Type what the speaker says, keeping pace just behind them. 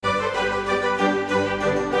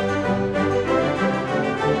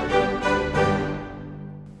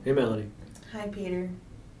Hi, Peter.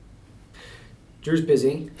 Drew's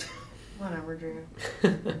busy. Whatever, Drew.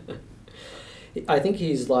 I think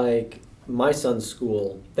he's like my son's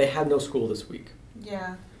school. They had no school this week.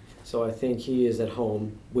 Yeah. So I think he is at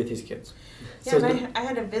home with his kids. Yeah, So and I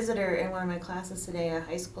had a visitor in one of my classes today, a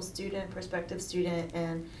high school student, prospective student,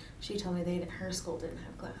 and she told me her school didn't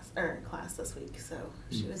have class this week, so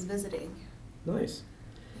she was visiting. Nice.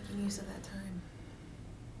 Making use of that time.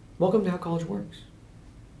 Welcome to How College Works.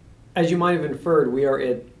 As you might have inferred, we are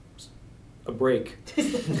at a break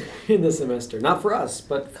in the semester. Not for us,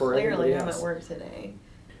 but for everybody else. Clearly I'm at work today.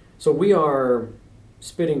 So we are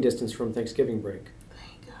spitting distance from Thanksgiving break.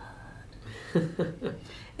 Thank God.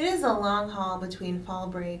 It is a long haul between fall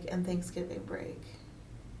break and Thanksgiving break.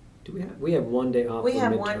 Do we have 1 day off? We for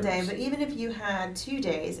have midterms. 1 day, but even if you had 2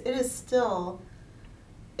 days, it is still,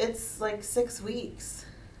 it's like 6 weeks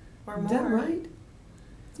or more. Is that right?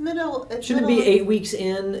 It's middle. Shouldn't it be 8 weeks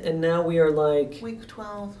in, and now we are like... Week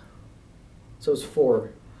 12. So it's 4.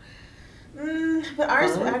 But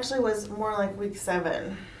ours 5? actually was more like week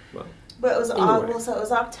 7. Well, But it was either way. so it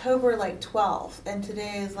was October like 12th, and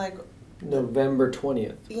today is like November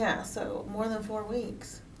 20th. yeah, so more than 4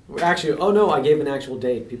 weeks. Actually, oh no, I gave an actual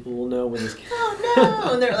date. People will know when this... Oh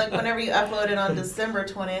no! And they're like, whenever you upload it on December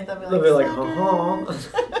 20th, I'll be like, They'll be like,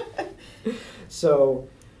 "Sucker." So,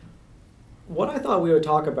 what I thought we would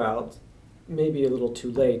talk about, maybe a little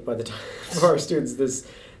too late by the time for our students this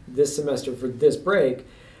semester for this break,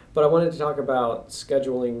 but I wanted to talk about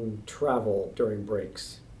scheduling travel during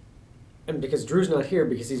breaks. And because Drew's not here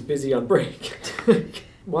because he's busy on break,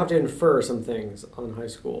 we'll have to infer some things on high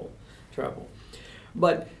school travel.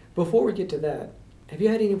 But before we get to that, have you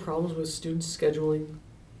had any problems with students scheduling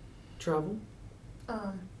travel?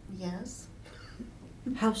 Yes.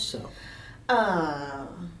 How so?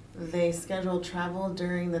 They schedule travel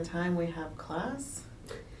during the time we have class,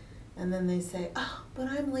 and then they say, "Oh, but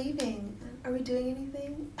I'm leaving. Are we doing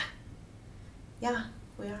anything?" Yeah,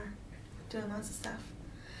 we are doing lots of stuff.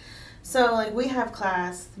 So, like, we have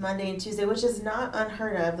class Monday and Tuesday, which is not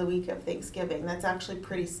unheard of the week of Thanksgiving. That's actually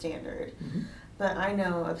pretty standard. Mm-hmm. But I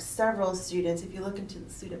know of several students, if you look into the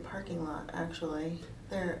student parking lot, actually,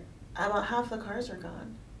 about half the cars are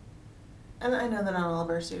gone. And I know that not all of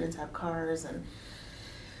our students have cars and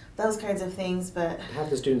those kinds of things, but... Half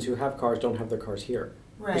the students who have cars don't have their cars here.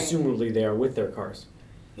 Right. Presumably they are with their cars.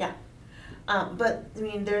 Yeah. But, I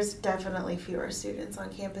mean, there's definitely fewer students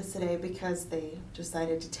on campus today because they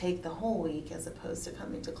decided to take the whole week as opposed to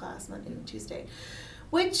coming to class Monday and Tuesday.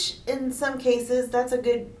 Which, in some cases, that's a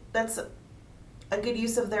good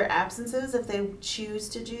use of their absences if they choose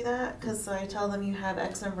to do that, because I tell them you have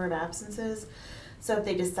X number of absences. So if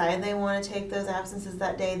they decide they want to take those absences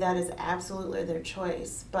that day, that is absolutely their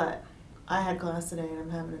choice. But I had class today and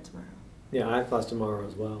I'm having it tomorrow. Yeah, I have class tomorrow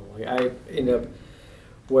as well. Like I end up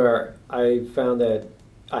where I found that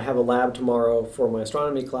I have a lab tomorrow for my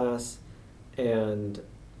astronomy class, and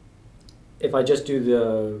if I just do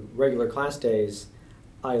the regular class days,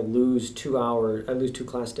 I lose 2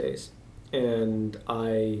 class days, and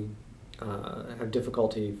I have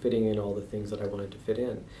difficulty fitting in all the things that I wanted to fit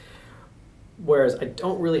in. Whereas I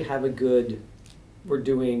don't really have we're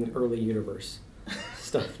doing early universe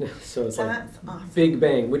stuff now. So it's That's awesome. Big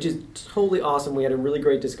Bang, which is totally awesome. We had a really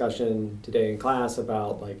great discussion today in class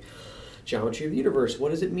about like geometry of the universe.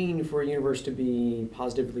 What does it mean for a universe to be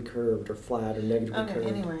positively curved or flat or negatively curved? Okay,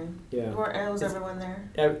 anyway. Yeah. Was everyone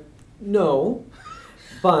there? No,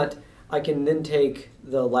 but I can then take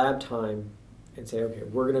the lab time and say, okay,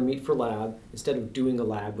 we're going to meet for lab. Instead of doing a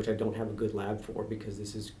lab, which I don't have a good lab for because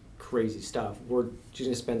this is crazy stuff, we're just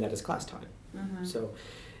going to spend that as class time. Mm-hmm. So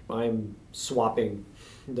I'm swapping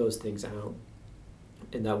those things out,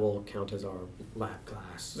 and that will count as our lab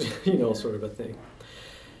class, sort of a thing.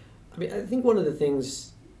 I mean, I think one of the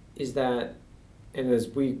things is that, and as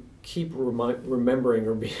we keep remembering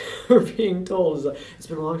or being told, is that it's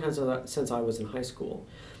been a long time since I was in high school.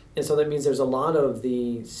 And so that means there's a lot of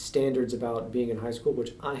the standards about being in high school,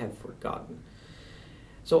 which I have forgotten.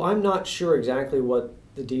 So I'm not sure exactly what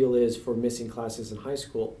the deal is for missing classes in high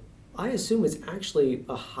school. I assume it's actually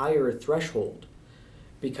a higher threshold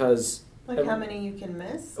because... Like how many you can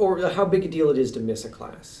miss? Or how big a deal it is to miss a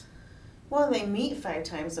class. Well, they meet 5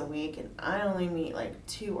 times a week, and I only meet like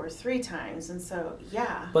 2 or 3 times, and so,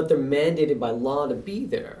 yeah. But they're mandated by law to be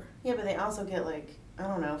there. Yeah, but they also get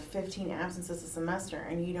 15 absences a semester,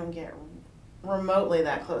 and you don't get remotely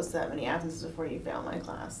that close to that many absences before you fail my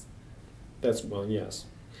class. Yes.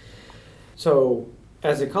 So,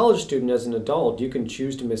 as a college student, as an adult, you can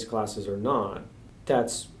choose to miss classes or not.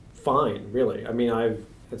 That's fine, really. I mean, I've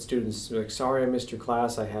had students like, sorry I missed your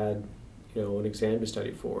class. I had, an exam to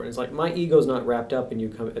study for. And it's like, my ego's not wrapped up in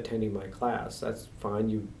you attending my class. That's fine.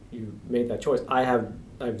 You made that choice. I have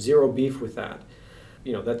zero beef with that.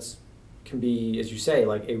 That's can be, as you say,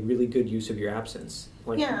 like a really good use of your absence.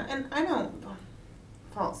 Like, yeah, and I don't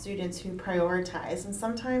fault students who prioritize, and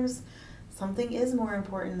sometimes something is more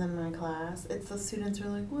important than my class. It's the students who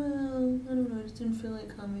are like, well, I don't know, I just didn't feel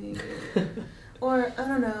like coming. Or, I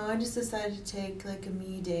don't know, I just decided to take like a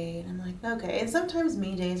me day. And I'm like, okay. And sometimes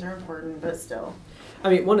me days are important, but still. I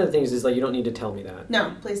mean, one of the things is like, you don't need to tell me that.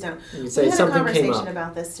 No, please don't. You say we had something a conversation came up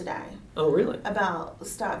about this today. Oh, really? About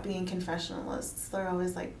stop being confessionalists. They're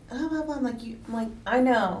always like, oh, blah, blah. I'm like, I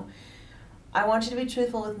know. I want you to be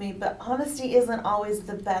truthful with me, but honesty isn't always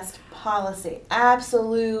the best policy.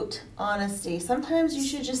 Absolute honesty. Sometimes you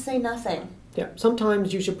should just say nothing. Yeah,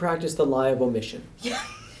 sometimes you should practice the lie of omission. Yeah.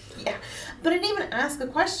 But I didn't even ask a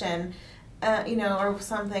question, or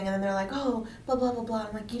something, and then they're like, oh, blah, blah, blah, blah.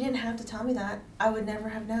 I'm like, you didn't have to tell me that. I would never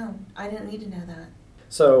have known. I didn't need to know that.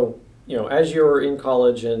 So, as you're in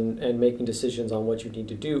college and making decisions on what you need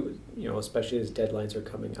to do, especially as deadlines are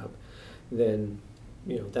coming up, then,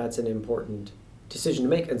 that's an important decision to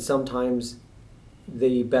make. And sometimes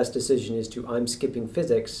the best decision is I'm skipping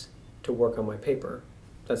physics to work on my paper.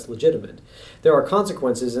 That's legitimate. There are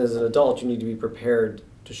consequences, and as an adult, you need to be prepared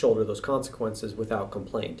to shoulder those consequences without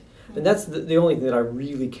complaint. Mm-hmm. And that's the only thing that I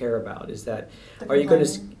really care about is that, are you going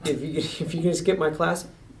to, if you're going to skip my class,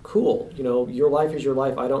 cool. Your life is your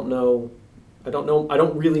life. I don't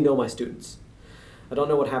really know my students. I don't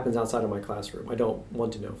know what happens outside of my classroom. I don't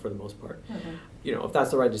want to know for the most part. Mm-hmm. If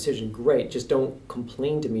that's the right decision, great. Just don't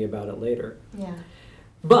complain to me about it later. Yeah.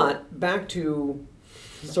 But back to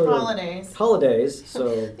holidays.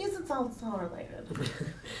 So these are all related.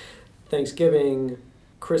 Thanksgiving,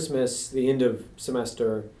 Christmas, the end of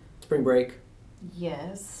semester, spring break.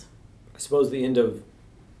 Yes. I suppose the end of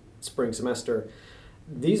spring semester.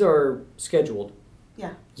 These are scheduled.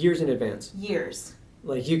 Yeah. Years in advance. Years.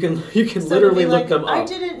 Like you can literally look them up. I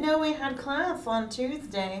didn't know we had class on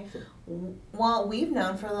Tuesday. Well, we've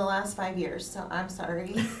known for the last 5 years, so I'm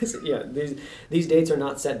sorry. Yeah, these dates are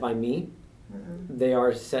not set by me. Mm-mm. They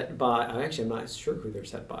are set by, I'm not sure who they're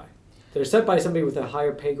set by. They're set by somebody with a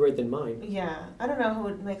higher pay grade than mine. Yeah, I don't know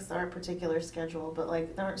who makes our particular schedule, but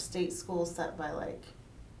like, aren't state schools set by like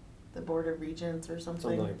the Board of Regents or something?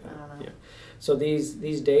 Something like that. I don't know. Yeah. So these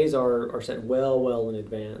days are set well in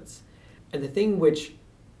advance. And the thing which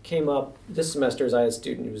came up this semester as I had a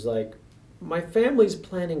student who was like, my family's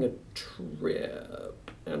planning a trip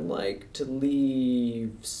and like to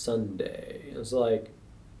leave Sunday. And it's like,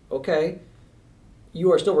 okay,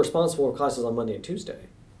 you are still responsible for classes on Monday and Tuesday.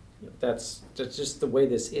 That's just the way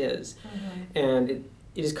this is. Mm-hmm. And it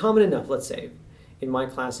is common enough, let's say, in my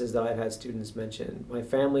classes that I've had students mention, my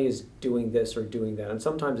family is doing this or doing that. And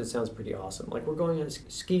sometimes it sounds pretty awesome. Like we're going on a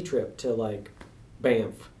ski trip to like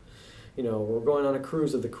Banff. We're going on a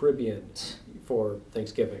cruise of the Caribbean for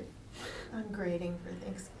Thanksgiving. I'm grading for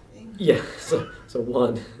Thanksgiving. Yeah, so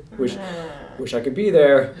one, wish I could be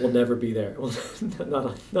there, will never be there. Well,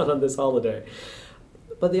 not on this holiday.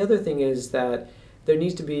 But the other thing is that there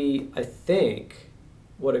needs to be, I think,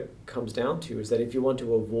 what it comes down to is that if you want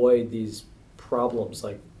to avoid these problems,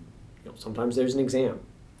 like, sometimes there's an exam.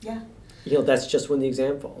 Yeah. That's just when the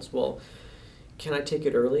exam falls. Well, can I take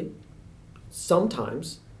it early?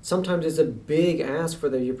 Sometimes it's a big ask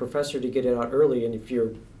for your professor to get it out early, and if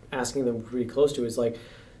you're asking them pretty close to it, it's like,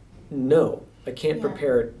 no, I can't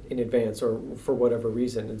prepare it in advance or for whatever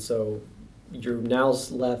reason. And so you're now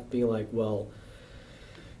left being like, well,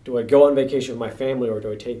 do I go on vacation with my family or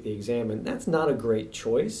do I take the exam? And that's not a great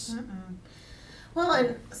choice. Mm-mm. Well,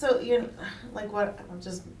 and so like what I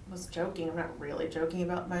just was joking. I'm not really joking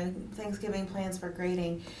about my Thanksgiving plans for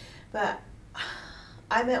grading, but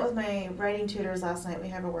I met with my writing tutors last night. We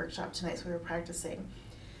have a workshop tonight, so we were practicing.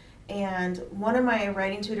 And one of my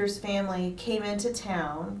writing tutors' family came into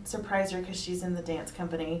town, surprised her because she's in the dance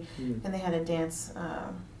company, and they had a dance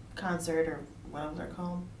concert, or what was it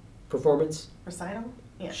called? Performance? Recital?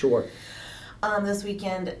 Yeah. Sure. This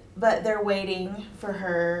weekend, but they're waiting for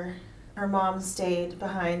her. Her mom stayed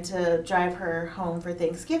behind to drive her home for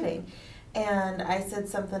Thanksgiving. And I said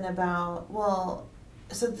something about,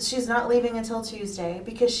 so she's not leaving until Tuesday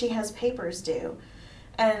because she has papers due.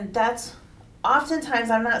 And that's,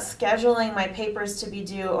 oftentimes I'm not scheduling my papers to be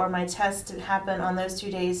due or my test to happen on those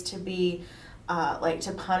 2 days to be like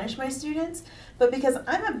to punish my students, but because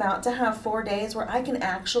I'm about to have 4 days where I can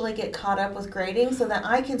actually get caught up with grading so that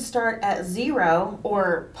I can start at 0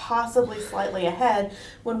 or possibly slightly ahead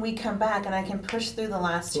when we come back, and I can push through the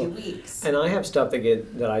last 2 weeks. And I have stuff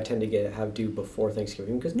that I tend to have due before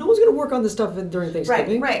Thanksgiving because no one's going to work on this stuff during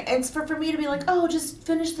Thanksgiving. Right. And it's for me to be like, oh, just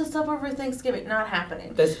finish this up over Thanksgiving. Not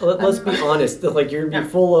happening. Let's be honest. Like you're going to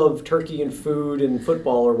be full of turkey and food and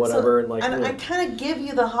football or whatever. And I kind of give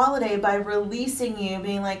you the holiday by releasing you,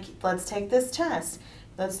 being like, let's take this test.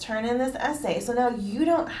 Let's turn in this essay. So now you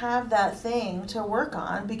don't have that thing to work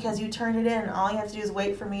on because you turned it in and all you have to do is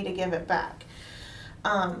wait for me to give it back.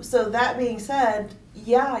 So that being said,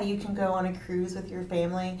 yeah, you can go on a cruise with your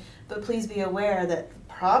family, but please be aware that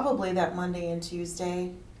probably that Monday and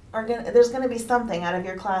Tuesday there's going to be something out of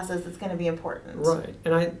your classes that's going to be important. Right.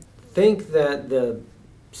 And I think that the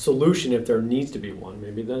solution, if there needs to be one,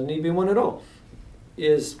 maybe there doesn't need to be one at all,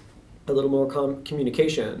 is a little more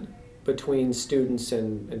communication between students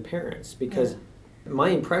and parents. Because my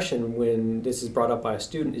impression when this is brought up by a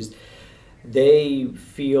student is they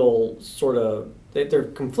feel sort of, they're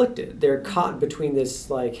conflicted. They're caught between this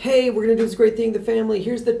like, hey, we're going to do this great thing, the family,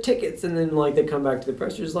 here's the tickets. And then like they come back to the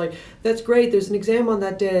professors like, that's great, there's an exam on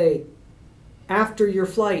that day after your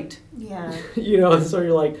flight. Yeah. And so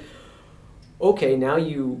you're like, okay, now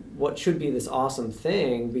what should be this awesome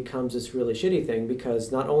thing becomes this really shitty thing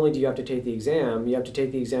because not only do you have to take the exam, you have to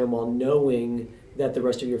take the exam while knowing that the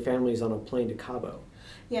rest of your family is on a plane to Cabo.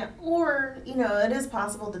 Yeah, or, it is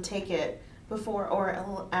possible to take it before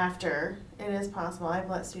or after. It is possible. I've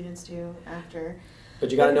let students do after.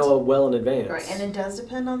 But you got to know it well in advance. Right, and it does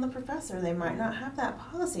depend on the professor. They might not have that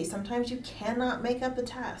policy. Sometimes you cannot make up a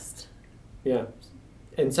test. Yeah.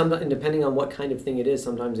 And depending on what kind of thing it is,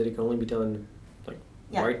 sometimes it can only be done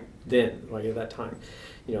right then, like at that time.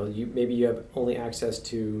 Maybe you have only access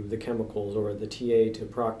to the chemicals or the TA to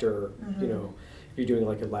proctor, if you're doing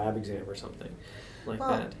like a lab exam or something like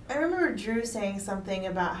that. I remember Drew saying something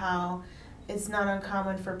about how it's not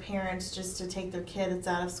uncommon for parents just to take their kids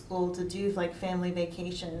out of school to do like family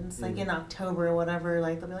vacations, like in October or whatever.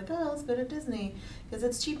 Like they'll be like, oh, let's go to Disney because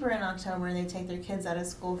it's cheaper in October, and they take their kids out of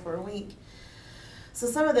school for a week. So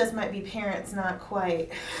some of this might be parents not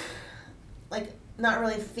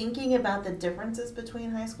really thinking about the differences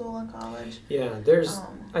between high school and college. Yeah,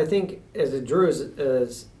 I think as Drew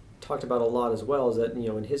has talked about a lot as well, is that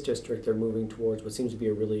in his district they're moving towards what seems to be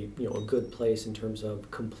a really a good place in terms of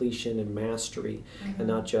completion and mastery, and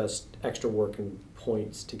not just extra work and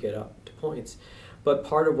points to get up to points. But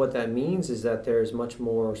part of what that means is that there's much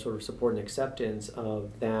more sort of support and acceptance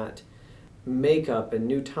of that makeup and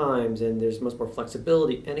new times, and there's much more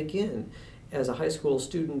flexibility. And again, as a high school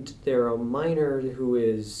student, they're a minor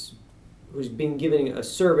who's been given a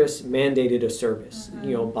service, mandated a service,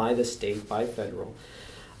 by the state, by federal.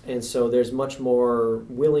 And so there's much more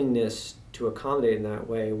willingness to accommodate in that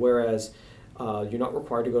way, whereas you're not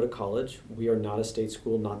required to go to college. We are not a state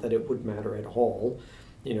school, not that it would matter at all,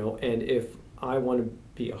 and if I want to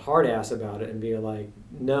be a hard ass about it and be like,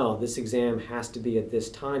 no, this exam has to be at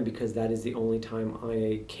this time because that is the only time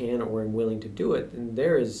I can or am willing to do it, and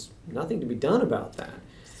there is nothing to be done about that.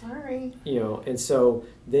 Sorry. And so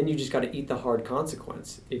then you just got to eat the hard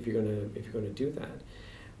consequence if you're gonna do that.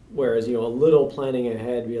 Whereas, a little planning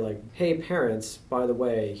ahead, be like, hey, parents, by the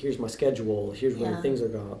way, here's my schedule, here's when the things are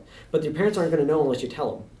going. But your parents aren't going to know unless you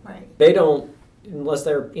tell them. Right. They don't, unless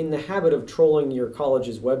they're in the habit of trolling your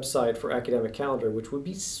college's website for academic calendar, which would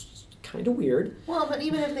be kind of weird. Well, but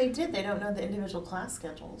even if they did, they don't know the individual class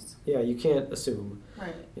schedules. Yeah, you can't assume.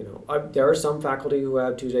 Right. There are some faculty who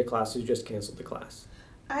have Tuesday classes who just canceled the class.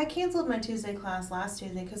 I canceled my Tuesday class last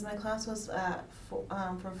Tuesday because my class was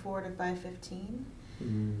from 4 to 5:15.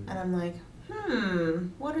 And I'm like,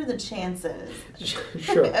 what are the chances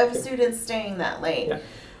of students staying that late? Yeah.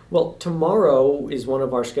 Well, tomorrow is one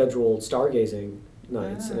of our scheduled stargazing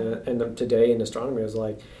nights, and today in astronomy I was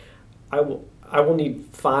like, I will need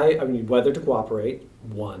 5. I need weather to cooperate.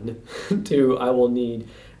 1, 2. I will need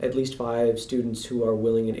at least 5 students who are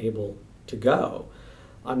willing and able to go.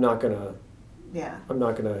 I'm not gonna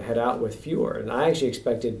head out with fewer, and I actually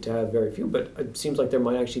expected to have very few, but it seems like there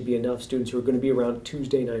might actually be enough students who are going to be around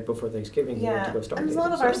Tuesday night before Thanksgiving who want to go stargazing. And a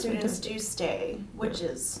lot of our students do stay, which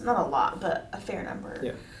is not a lot, but a fair number.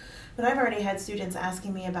 Yeah. But I've already had students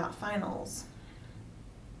asking me about finals.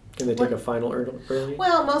 Can they take a final early?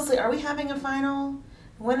 Well, mostly, are we having a final?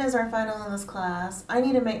 When is our final in this class? I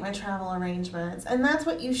need to make my travel arrangements. And that's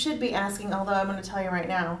what you should be asking, although I'm going to tell you right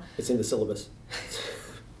now. It's in the syllabus.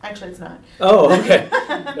 Actually, it's not. Oh, okay.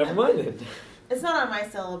 Never mind then. It's not on my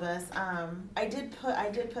syllabus. I did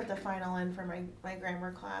put the final in for my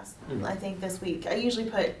grammar class. Mhm. I think this week. I usually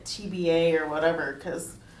put TBA or whatever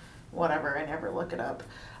because whatever, I never look it up.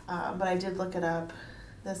 But I did look it up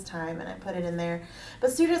this time and I put it in there.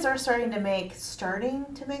 But students are starting to make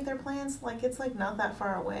their plans. Like it's like not that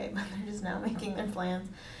far away, but they're just now making their plans.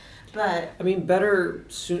 But I mean, better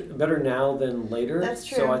now than later. That's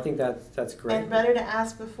true. So I think that's great. and better to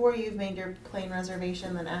ask before you've made your plane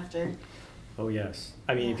reservation than after. Oh, yes.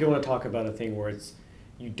 I mean, if you want to talk about a thing where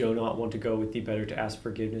you do not want to go with the better to ask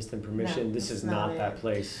forgiveness than permission, No, this it's is not not it. that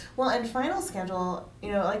place. Well, and final schedule,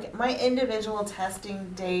 like my individual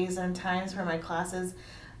testing days and times for my classes,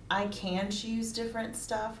 I can choose different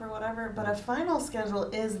stuff or whatever, but a final schedule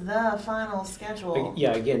is the final schedule.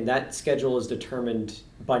 Yeah, again, that schedule is determined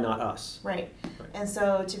by not us. Right. Right. And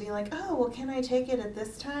so to be like, oh, well, can I take it at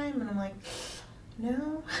this time? And I'm like,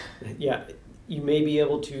 no. Yeah, you may be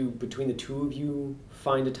able to, between the two of you,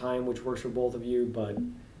 find a time which works for both of you, but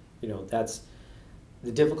that's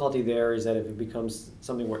the difficulty there is that if it becomes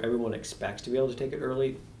something where everyone expects to be able to take it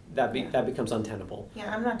early, that becomes untenable.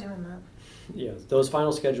 Yeah, I'm not doing that. Yeah, those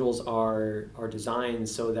final schedules are designed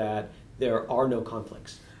so that there are no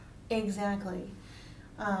conflicts. Exactly.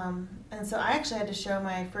 And so I actually had to show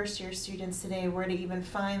my first year students today where to even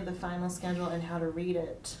find the final schedule and how to read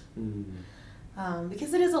it.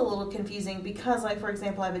 Because it is a little confusing because, like, for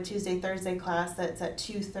example, I have a Tuesday-Thursday class that's at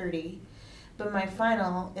 2:30, but my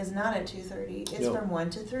final is not at 2:30. It's No. from 1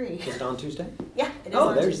 to 3. Is it on Tuesday? Yeah, it is Oh,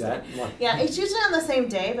 on there's Tuesday. that. Wow. Yeah, it's usually on the same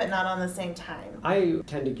day, but not on the same time. I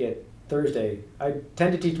tend to get Thursday. I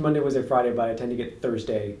tend to teach Monday, Wednesday, Friday, but I tend to get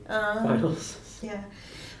Thursday finals. Yeah.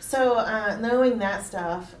 So knowing that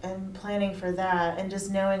stuff and planning for that and just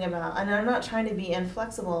knowing about, and I'm not trying to be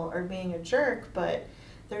inflexible or being a jerk, but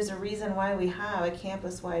there's a reason why we have a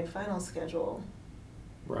campus-wide final schedule.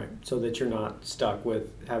 Right, so that you're not stuck with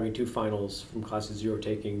having two finals from classes you're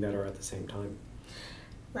taking that are at the same time.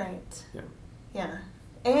 Right. Yeah. Yeah.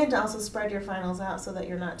 And also spread your finals out so that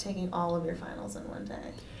you're not taking all of your finals in one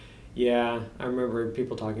day. Yeah, I remember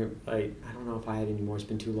people talking, I don't know if I had any more, it's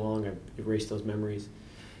been too long, I've erased those memories.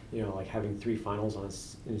 Like having 3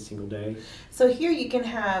 finals in a single day. So here you can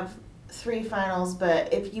have 3 finals,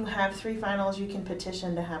 but if you have 3 finals, you can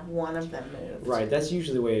petition to have one of them moved. Right, that's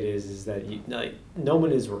usually the way it is that no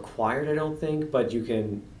one is required, I don't think, but you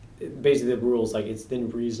can, basically the rules, it's then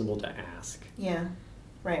reasonable to ask. Yeah,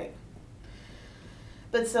 right.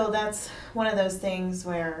 But so that's one of those things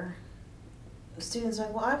where students are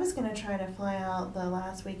like, well, I was going to try to fly out the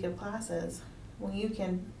last week of classes. Well, you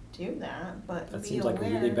can do that, but That be seems aware, like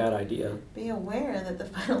a really bad idea. Be aware that the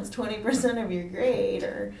final's 20% of your grade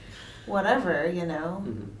or whatever,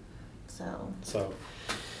 Mm-hmm. So.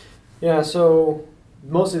 Yeah, so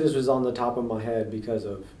most of this was on the top of my head because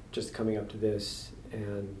of just coming up to this,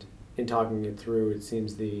 and in talking it through, it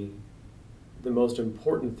seems the most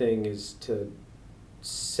important thing is to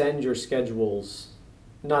send your schedules,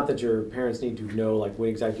 not that your parents need to know when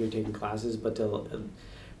exactly you're taking classes, but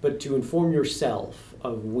to inform yourself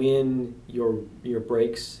of when your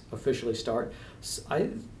breaks officially start.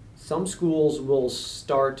 Some schools will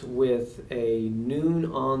start with a noon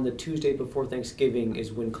on the Tuesday before Thanksgiving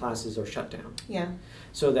is when classes are shut down. Yeah.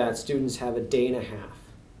 So that students have a day and a half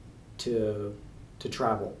to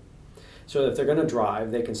travel. So if they're going to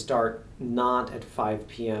drive, they can start not at 5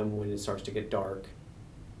 p.m. when it starts to get dark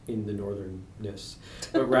in the northernness,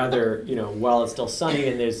 but rather, while it's still sunny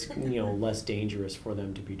and there's, less dangerous for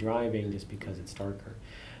them to be driving just because it's darker.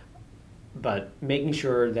 But making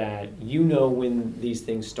sure that when these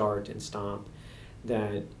things start and stop,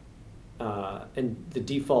 that, and the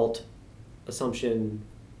default assumption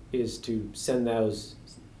is to send those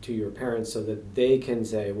to your parents so that they can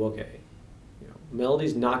say, well, okay,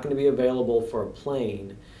 Melody's not going to be available for a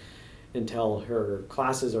plane until her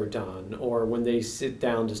classes are done, or when they sit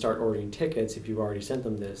down to start ordering tickets, if you've already sent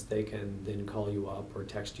them this, they can then call you up or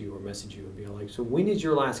text you or message you and be like, so when is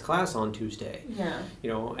your last class on Tuesday? Yeah.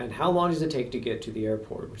 And how long does it take to get to the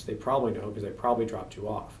airport, which they probably know because they probably dropped you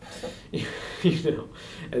off.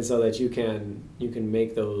 And so that you can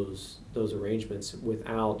make those arrangements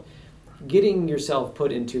without getting yourself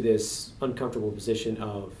put into this uncomfortable position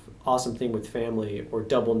of awesome thing with family or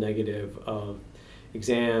double negative of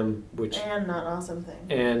exam, and not awesome thing,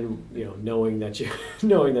 and knowing that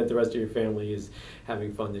the rest of your family is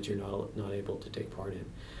having fun that you're not able to take part in,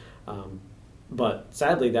 but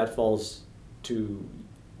sadly that falls to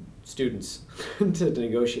students to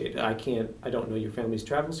negotiate. I don't know your family's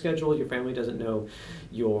travel schedule. Your family doesn't know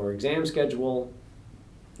your exam schedule.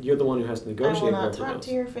 You're the one who has to negotiate. I will not both of talk those.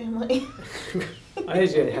 to your family. I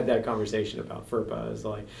actually had that conversation about FERPA. It's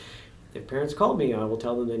like, if parents call me, I will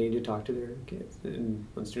tell them they need to talk to their kids. And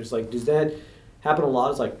one student's like, does that happen a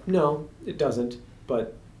lot? It's like, no, it doesn't.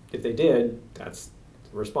 But if they did, that's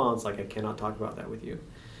the response. Like, I cannot talk about that with you.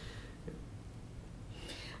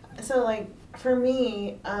 So, like, for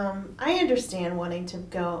me, I understand wanting to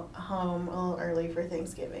go home a little early for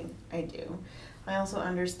Thanksgiving. I do. I also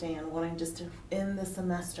understand wanting just to end the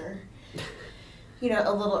semester,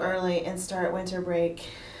 a little early and start winter break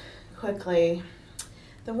quickly.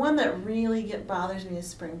 The one that really bothers me is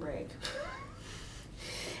spring break.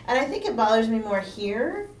 And I think it bothers me more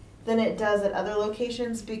here than it does at other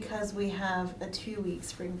locations because we have a 2-week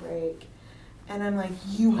spring break. And I'm like,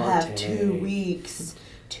 you have 2 weeks.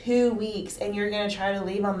 2 weeks, and you're going to try to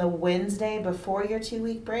leave on the Wednesday before your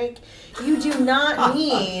 2-week break? You do not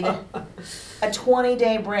need a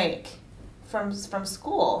 20-day break from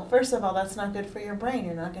school. First of all, that's not good for your brain.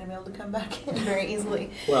 You're not going to be able to come back in very easily.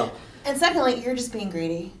 Well, and secondly, you're just being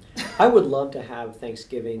greedy. I would love to have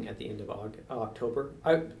Thanksgiving at the end of October.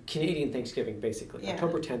 Canadian Thanksgiving, basically. Yeah.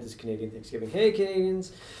 October 10th is Canadian Thanksgiving. Hey,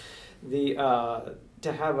 Canadians! To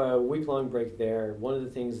have a week-long break there, one of the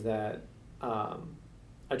things that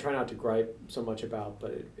I try not to gripe so much about,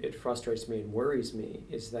 but it frustrates me and worries me,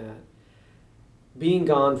 is that being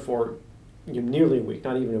gone for nearly a week,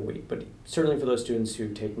 not even a week, but certainly for those students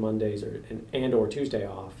who take Mondays or Tuesday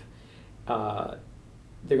off,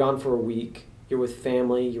 they're gone for a week. You're with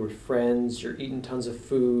family, you're with friends, you're eating tons of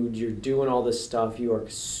food, you're doing all this stuff. You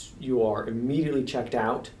are immediately checked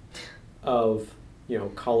out of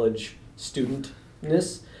college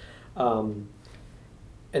studentness, and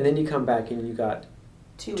then you come back and you got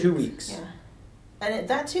 2 weeks. Yeah. And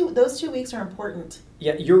those 2 weeks are important.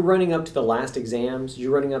 Yeah, you're running up to the last exams.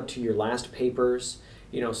 You're running up to your last papers.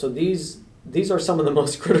 So these are some of the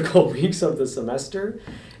most critical weeks of the semester.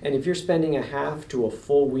 And if you're spending a half to a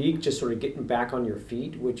full week just sort of getting back on your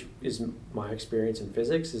feet, which is my experience in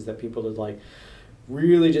physics, is that people are like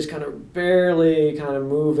really just kind of barely kind of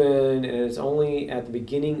moving, and it's only at the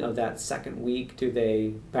beginning of that second week do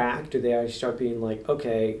they actually start being like,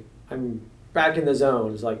 okay, I'm back in the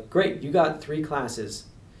zone. It's like, great, you got 3 classes,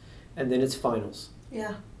 and then it's finals.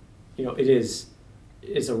 Yeah. It's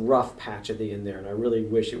a rough patch at the end there, and I really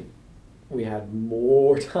wish we had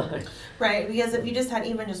more time. Right, because if you just had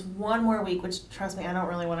even just one more week, which, trust me, I don't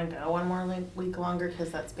really want to go one more week longer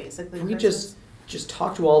because that's basically we Christmas. just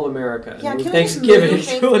talk to all of America and move can Thanksgiving we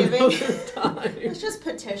just move to another Thanksgiving? time. Let's just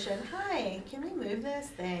petition. Hi, can we move this?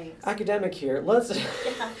 Thanks. Academic here. Let's.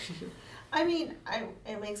 Yeah. I mean,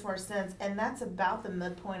 it makes more sense, and that's about the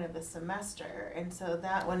midpoint of the semester, and so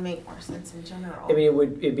that would make more sense in general. I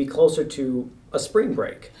mean, it'd be closer to a spring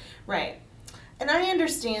break. Right. And I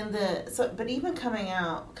understand but even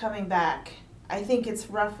coming back, I think it's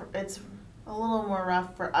rough. It's a little more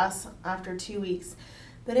rough for us after 2 weeks,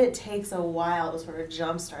 but it takes a while to sort of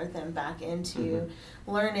jumpstart them back into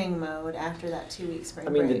learning mode after that 2 week spring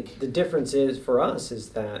break. I mean, the difference for us is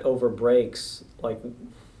that over breaks, like,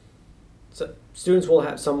 so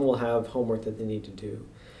students some will have homework that they need to do.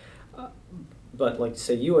 But like,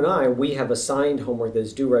 say you and I, we have assigned homework that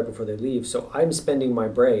is due right before they leave, so I'm spending my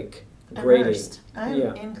break grading. Immersed. I'm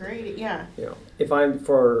in grading, yeah. If I'm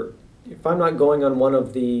not going on one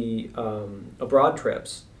of the abroad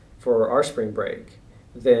trips for our spring break,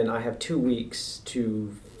 then I have 2 weeks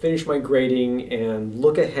to finish my grading and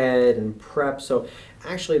look ahead and prep. So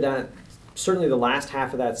actually certainly the last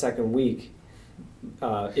half of that second week,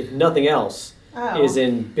 if nothing else, is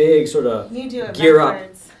in big sort of you do it gear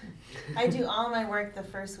backwards. I do all my work the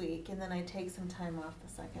first week, and then I take some time off the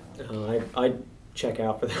second week. I check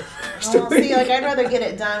out for the first well, week. see, like, I'd rather get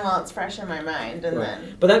it done while it's fresh in my mind, and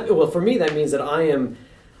then. But for me, that means that I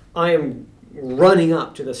am running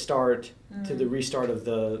up to the start, to the restart of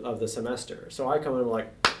the semester. So I come in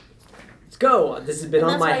like, let's go. This has been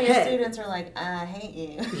on my head. That's why your students are like, I hate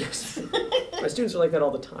you. Yes. My students are like that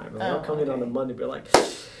all the time. And they'll come in on a Monday and be like,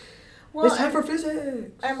 it's time for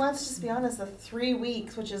physics. And let's just be honest, the 3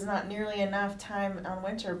 weeks, which is not nearly enough time on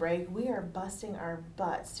winter break, we are busting our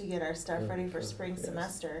butts to get our stuff ready for spring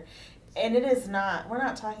semester. And it is not, we're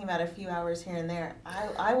not talking about a few hours here and there.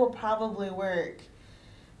 I will probably work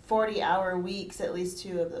 40-hour weeks at least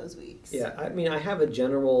 2 of those weeks. Yeah, I mean, I have a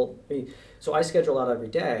general, so I schedule out every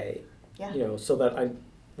day, so that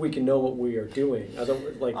we can know what we are doing. I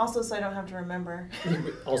don't like. Also, so I don't have to remember.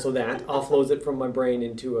 Also, that offloads it from my brain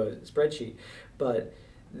into a spreadsheet, but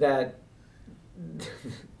that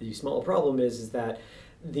the small problem is that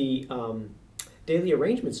the daily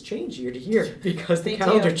arrangements change year to year because the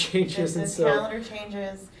calendar changes, calendar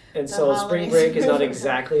changes. And so spring break is not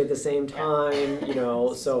exactly at the same time,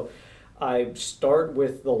 So I start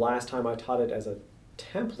with the last time I taught it as a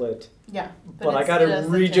template, Yeah. but I it's got to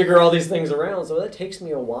just the rejigger template. all these things around. So that takes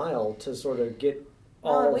me a while to sort of get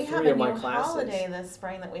all we have three a of my new classes. holiday this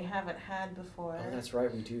spring that we haven't had before. Oh, that's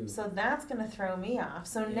right, we do. So that's going to throw me off.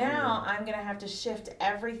 So Yeah. now I'm going to have to shift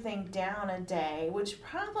everything down a day, which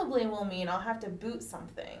probably will mean I'll have to boot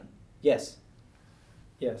something. Yes.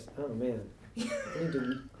 Yes. Oh man,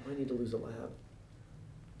 I need to lose a lab.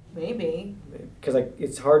 Maybe. Because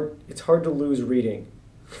it's hard to lose reading.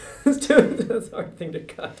 That's a hard thing to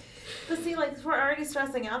cut. But see, like, we're already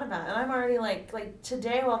stressing out about it. And I'm already like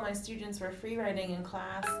today while my students were free writing in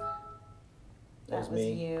class, that was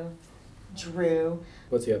me. you, Drew.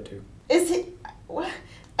 What's he up to? Is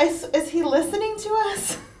he listening to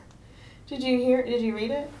us? Did you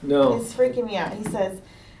read it? No. He's freaking me out. He says,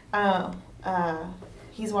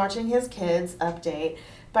 he's watching his kids update.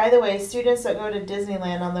 By the way, students don't go to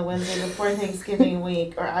Disneyland on the Wednesday before Thanksgiving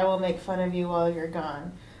week, or I will make fun of you while you're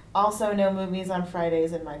gone. Also, no movies on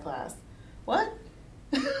Fridays in my class. What?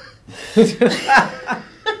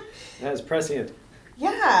 That's prescient.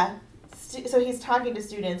 Yeah. So he's talking to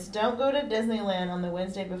students. Don't go to Disneyland on the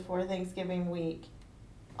Wednesday before Thanksgiving week.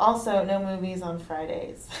 Also, no movies on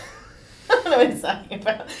Fridays. I don't know what he's talking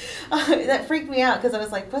about. That freaked me out because I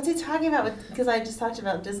was like, what's he talking about? Because I just talked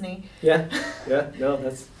about Disney. Yeah. No,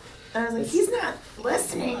 that's I was like, he's not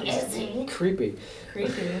listening, is he? creepy.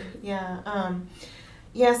 Creepy. Yeah.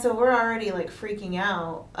 Yeah, so we're already like freaking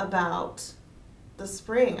out about the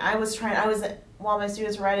spring. While my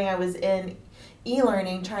students were writing, I was in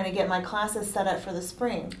e-learning trying to get my classes set up for the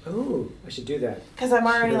spring. Oh, I should do that. Because I'm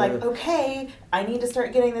already Sure. like, okay, I need to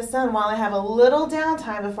start getting this done while I have a little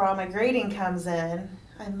downtime before all my grading comes in.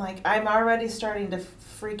 I'm already starting to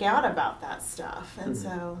freak out about that stuff. And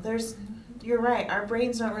so you're right, our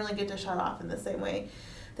brains don't really get to shut off in the same way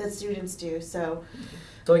that students do. So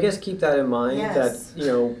I guess keep that in mind Yes.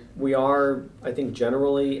 that, we are, I think,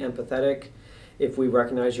 generally empathetic if we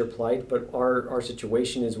recognize your plight, but our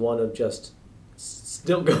situation is one of just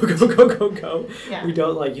still go. yeah. We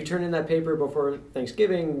don't you turn in that paper before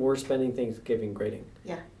Thanksgiving, we're spending Thanksgiving grading.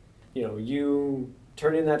 Yeah. You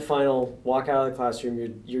turn in that final, walk out of the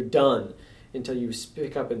classroom, you're done until you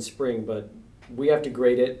pick up in spring, but we have to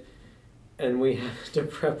grade it and we have to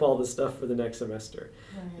prep all the stuff for the next semester.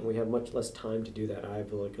 Right. And we have much less time to do that. I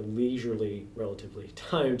have a leisurely, relatively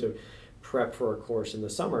time to prep for a course in the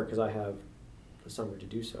summer because I have the summer to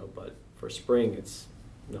do so, but for spring it's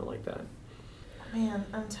not like that. Man,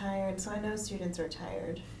 I'm tired, so I know students are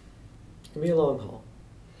tired. It can be a long haul.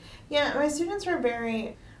 Yeah, my students were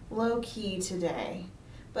very low-key today,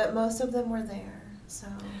 but most of them were there, so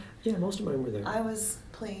Yeah, most of mine were there. I was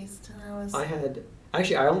pleased, and I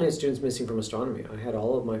only had students missing from astronomy. I had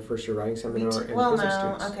all of my first year writing seminar and well, physics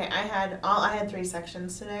no, students. okay, I had 3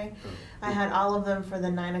 sections today. Oh. I had all of them for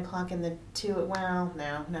the 9 o'clock and the 2, well,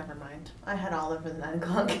 no, never mind. I had all of them for the 9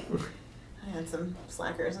 o'clock. I had some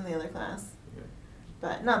slackers in the other class. Yeah.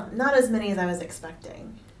 But not as many as I was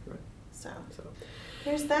expecting. Right. So So,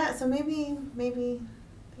 there's that. So maybe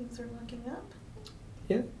things are looking up.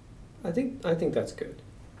 yeah, I think that's good.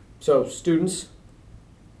 So students,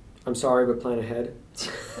 I'm sorry, but plan ahead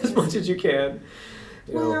as much as you can.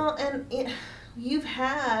 Well, and you've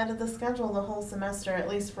had the schedule the whole semester, at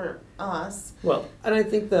least for us. Well, and I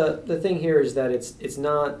think the thing here is that it's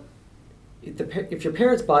not, if your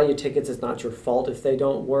parents buy you tickets, it's not your fault if they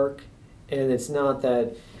don't work, and it's not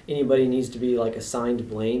that anybody needs to be assigned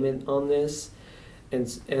blame on this.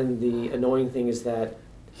 And the annoying thing is that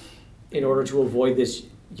in order to avoid this,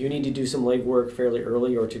 you need to do some legwork fairly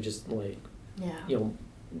early, or to just Yeah.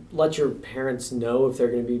 let your parents know if they're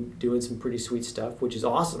going to be doing some pretty sweet stuff, which is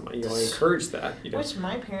awesome. I encourage that. I wish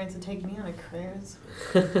my parents would take me on a cruise.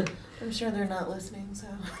 I'm sure they're not listening, so.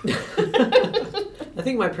 I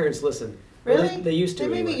think my parents listen. Really? Well, they used to.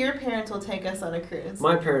 Then maybe anyway. your parents will take us on a cruise.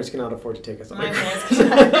 My parents cannot afford to take us on My a parents cruise.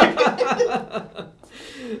 cannot.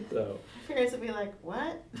 So, My parents would be like,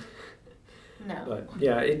 what? No. but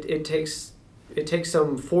yeah, it takes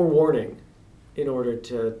some forewarning in order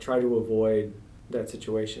to try to avoid that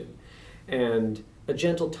situation, and a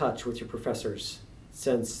gentle touch with your professors,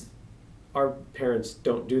 since our parents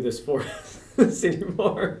don't do this for us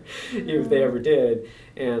anymore, if they ever did.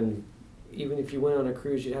 And even if you went on a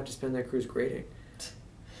cruise, you'd have to spend that cruise grading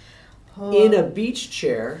in a beach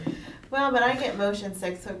chair. Well, but I get motion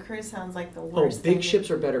sick, so cruise sounds like the Oh, worst big thing.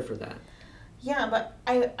 ships are better for that. Yeah, but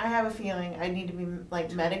I have a feeling I need to be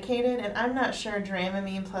medicated, and I'm not sure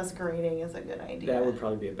Dramamine plus grading is a good idea. That would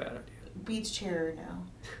probably be a bad idea. Beach chair,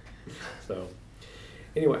 no. So,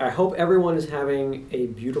 anyway, I hope everyone is having a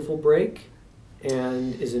beautiful break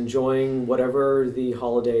and is enjoying whatever the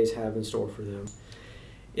holidays have in store for them.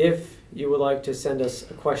 If you would like to send us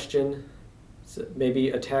a question, maybe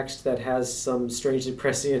a text that has some strangely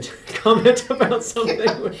prescient comment about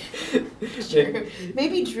something. Sure.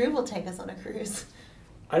 Maybe Drew will take us on a cruise.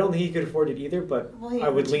 I don't think he could afford it either, but Well, he's I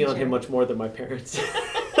would a lean on him teacher. much more than my parents.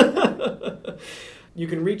 You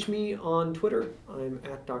can reach me on Twitter. I'm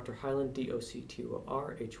at Dr. Hyland,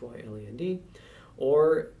 DoctorHyland,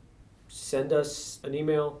 or send us an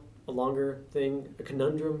email, a longer thing, a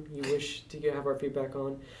conundrum you wish to have our feedback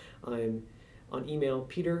on. I'm on email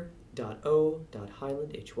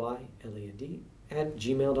peter.o.hyland, Hyland,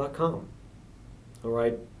 @gmail.com. All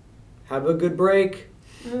right. Have a good break.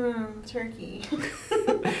 Turkey.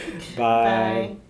 Bye. Bye.